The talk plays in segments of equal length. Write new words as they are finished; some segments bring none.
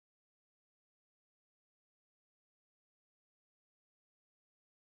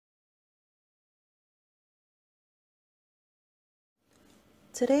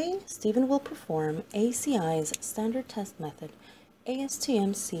Today, Stephen will perform ACI's standard test method,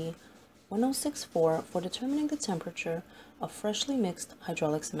 ASTM C1064, for determining the temperature of freshly mixed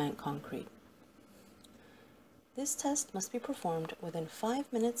hydraulic cement concrete. This test must be performed within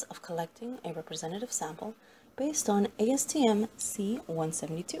 5 minutes of collecting a representative sample based on ASTM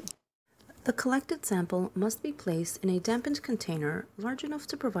C172. The collected sample must be placed in a dampened container large enough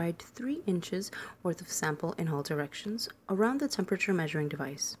to provide 3 inches worth of sample in all directions around the temperature measuring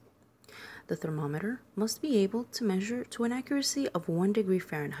device. The thermometer must be able to measure to an accuracy of 1 degree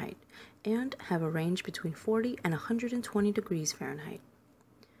Fahrenheit and have a range between 40 and 120 degrees Fahrenheit.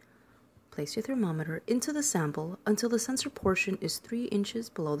 Place your thermometer into the sample until the sensor portion is 3 inches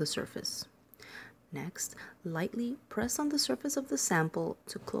below the surface. Next, lightly press on the surface of the sample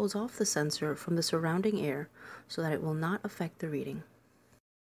to close off the sensor from the surrounding air so that it will not affect the reading.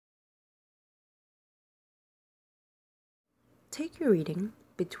 Take your reading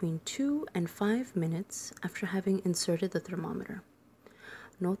between 2 and 5 minutes after having inserted the thermometer.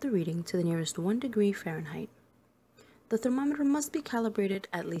 Note the reading to the nearest 1 degree Fahrenheit. The thermometer must be calibrated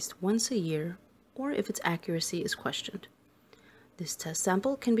at least once a year, or if its accuracy is questioned. This test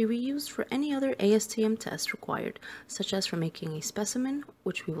sample can be reused for any other ASTM test required, such as for making a specimen,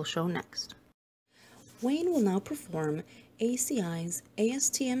 which we will show next. Wayne will now perform ACI's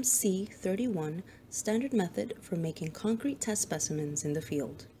ASTM C31 standard method for making concrete test specimens in the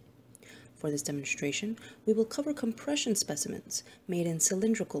field. For this demonstration, we will cover compression specimens made in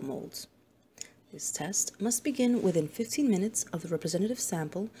cylindrical molds. This test must begin within 15 minutes of the representative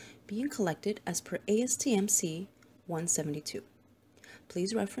sample being collected as per ASTM C172.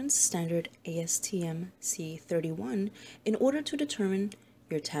 Please reference standard ASTM C31 in order to determine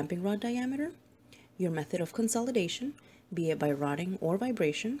your tamping rod diameter, your method of consolidation, be it by rodding or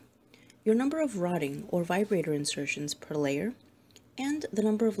vibration, your number of rodding or vibrator insertions per layer, and the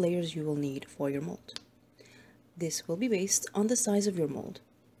number of layers you will need for your mold. This will be based on the size of your mold.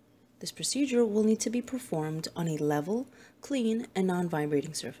 This procedure will need to be performed on a level, clean, and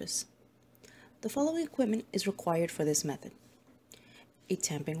non-vibrating surface. The following equipment is required for this method: a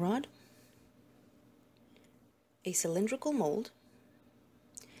tamping rod, a cylindrical mold,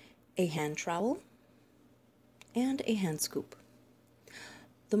 a hand trowel, and a hand scoop.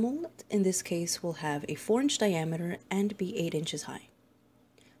 The mold in this case will have a 4-inch diameter and be 8 inches high.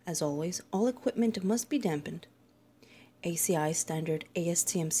 As always, all equipment must be dampened. ACI standard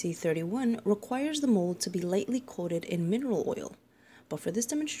ASTM C31 requires the mold to be lightly coated in mineral oil, but for this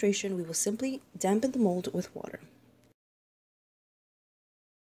demonstration we will simply dampen the mold with water.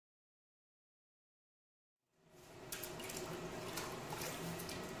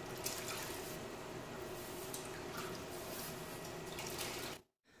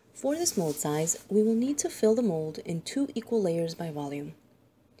 For this mold size, we will need to fill the mold in 2 equal layers by volume.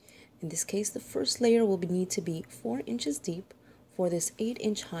 In this case, the first layer will need to be 4 inches deep for this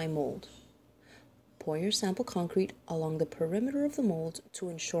 8-inch high mold. Pour your sample concrete along the perimeter of the mold to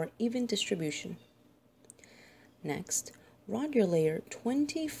ensure even distribution. Next, rod your layer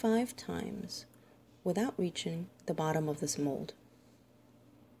 25 times without reaching the bottom of this mold.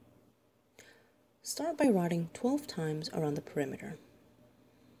 Start by rodding 12 times around the perimeter.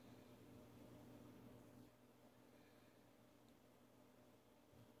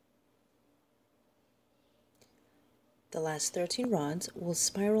 The last 13 rods will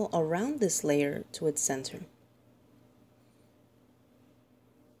spiral around this layer to its center.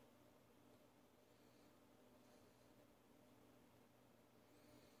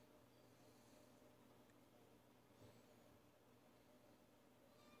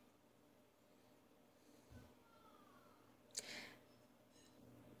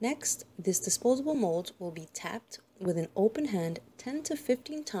 Next, this disposable mold will be tapped with an open hand 10 to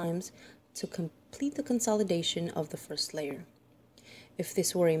 15 times to complete the consolidation of the first layer. If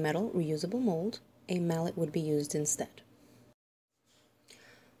this were a metal reusable mold, a mallet would be used instead.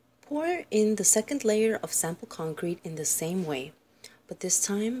 Pour in the second layer of sample concrete in the same way, but this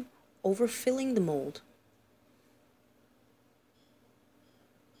time overfilling the mold.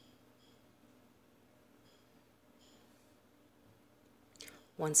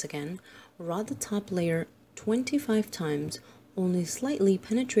 Once again, rod the top layer 25 times, only slightly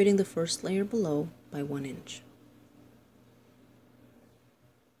penetrating the first layer below by 1 inch.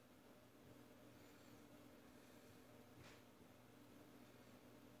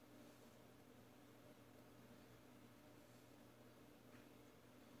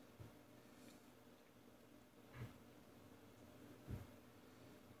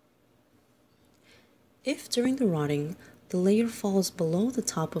 If during the rodding the layer falls below the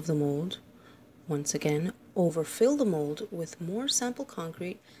top of the mold, once again Overfill the mold with more sample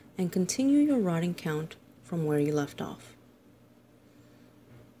concrete and continue your rotting count from where you left off.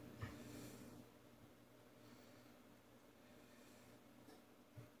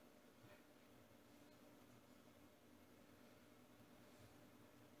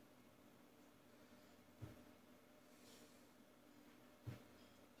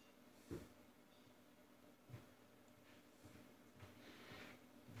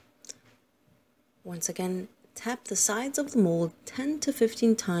 Once again, tap the sides of the mold 10 to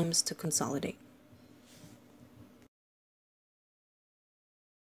 15 times to consolidate.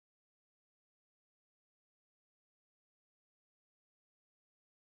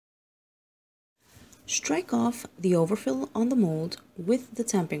 Strike off the overfill on the mold with the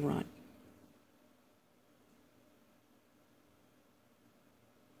tamping rod.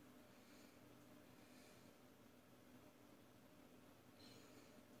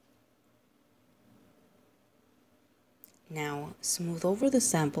 Now, smooth over the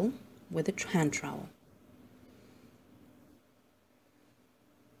sample with a hand trowel.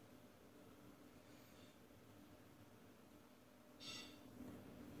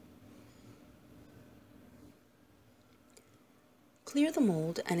 Clear the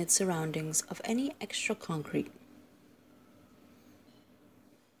mold and its surroundings of any extra concrete.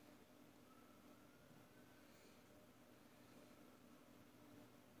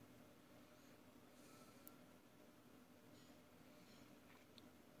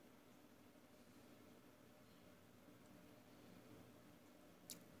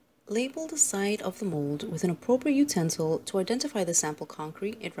 Label the side of the mold with an appropriate utensil to identify the sample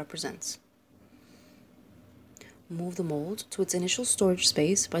concrete it represents. Move the mold to its initial storage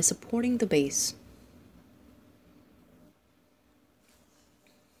space by supporting the base.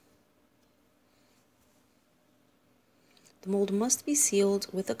 The mold must be sealed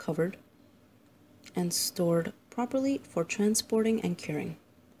with a cover and stored properly for transporting and curing.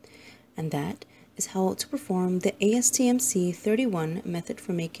 And that is how to perform the ASTM C31 method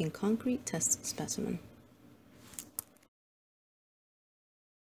for making concrete test specimen.